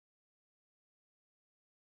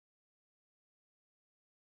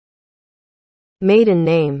maiden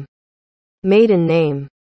name, maiden name,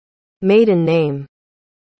 maiden name,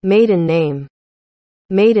 maiden name,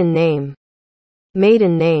 maiden name,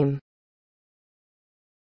 maiden name.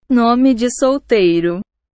 Nome de solteiro.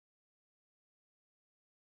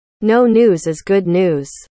 No news is good news.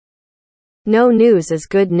 No news is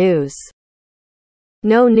good news.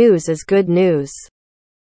 No news is good news.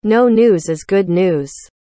 No news is good news.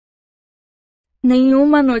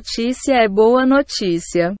 Nenhuma notícia é boa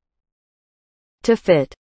notícia. To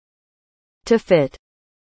fit. To fit.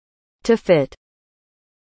 To fit.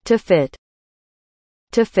 To fit.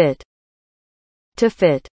 To fit. To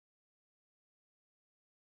fit.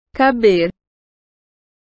 Caber.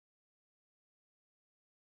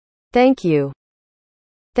 Thank you.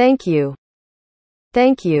 Thank you.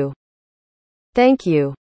 Thank you. Thank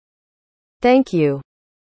you. Thank you.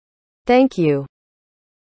 Thank you.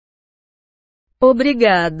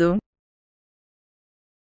 Obrigado.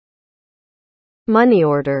 Money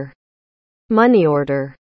order. Money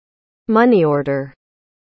order. Money order.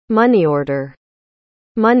 Money order.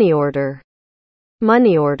 Money order.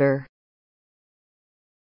 Money order.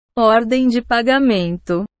 Ordem de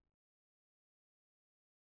pagamento.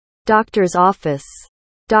 Doctor's office.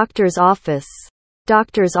 Doctor's office.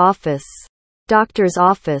 Doctor's office. Doctor's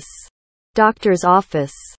office. Doctor's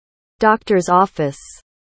office. Doctor's office.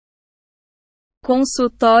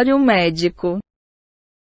 Consultório médico.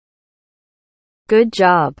 Good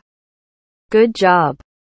job. Good job.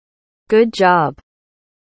 Good job.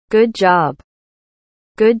 Good job.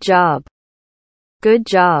 Good job. Good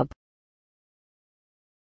job.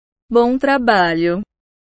 Bom trabalho.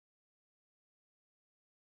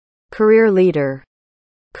 Career leader.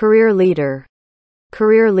 Career leader.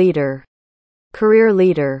 Career leader. Career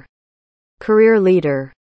leader. Career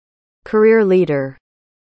leader. Career leader.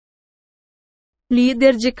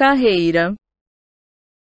 Líder de carreira.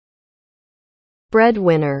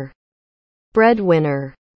 Breadwinner.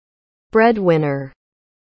 Breadwinner. Breadwinner.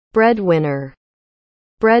 Breadwinner.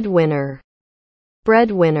 Breadwinner.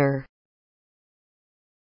 Breadwinner.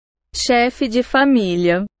 Chefe de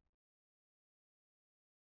família.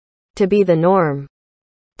 To be the norm.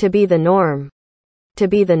 To be the norm. To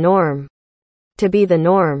be the norm. To be the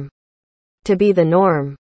norm. To be the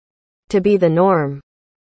norm. To be the norm.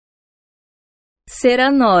 Ser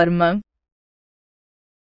a norma.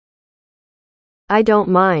 I don't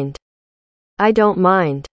mind. I don't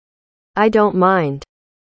mind. I don't mind.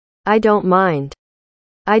 I don't mind.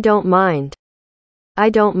 I don't mind. I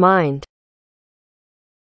don't mind.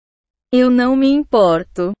 Eu não me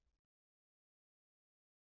importo.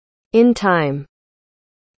 In time.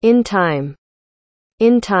 In time.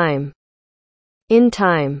 In time. In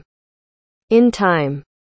time. In time.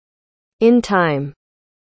 In time.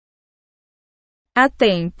 Há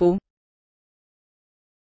tempo.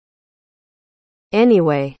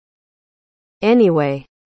 Anyway. Anyway.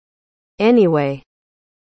 Anyway.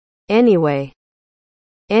 Anyway.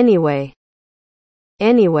 Anyway.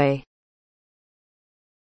 Anyway.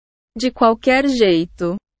 De qualquer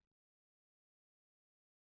jeito.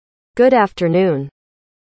 Good afternoon.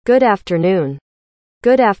 Good afternoon.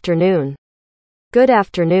 Good afternoon. Good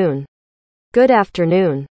afternoon. Good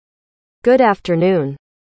afternoon. Good afternoon.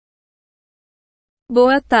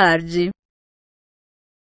 Boa tarde.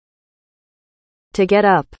 To get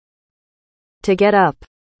up. To get up.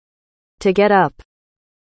 To get up.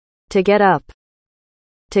 To get up.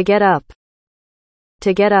 To get up.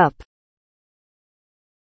 To get up.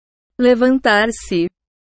 Levantar-se.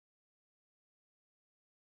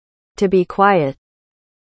 To be quiet.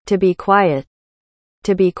 To be quiet.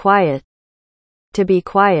 To be quiet. To be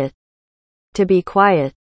quiet. To be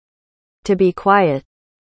quiet. To be quiet.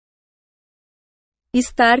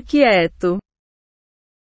 Estar quieto.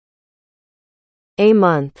 A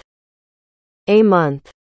month. A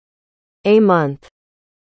month. A month.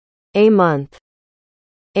 A month.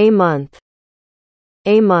 A month.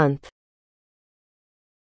 A month.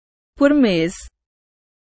 Por mês.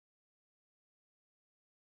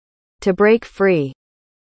 To break free.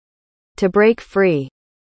 To break free.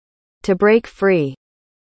 To break free.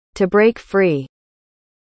 To break free.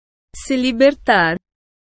 Se libertar.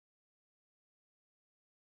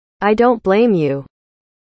 I don't blame you.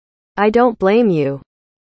 I don't blame you.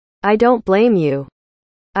 I don't blame you.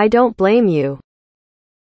 I don't blame you.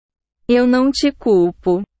 Eu não te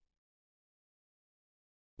culpo.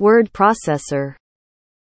 Word processor.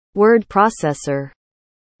 Word processor.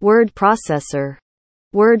 Word processor.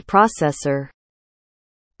 Word processor.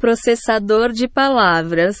 Processador de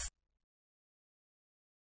palavras.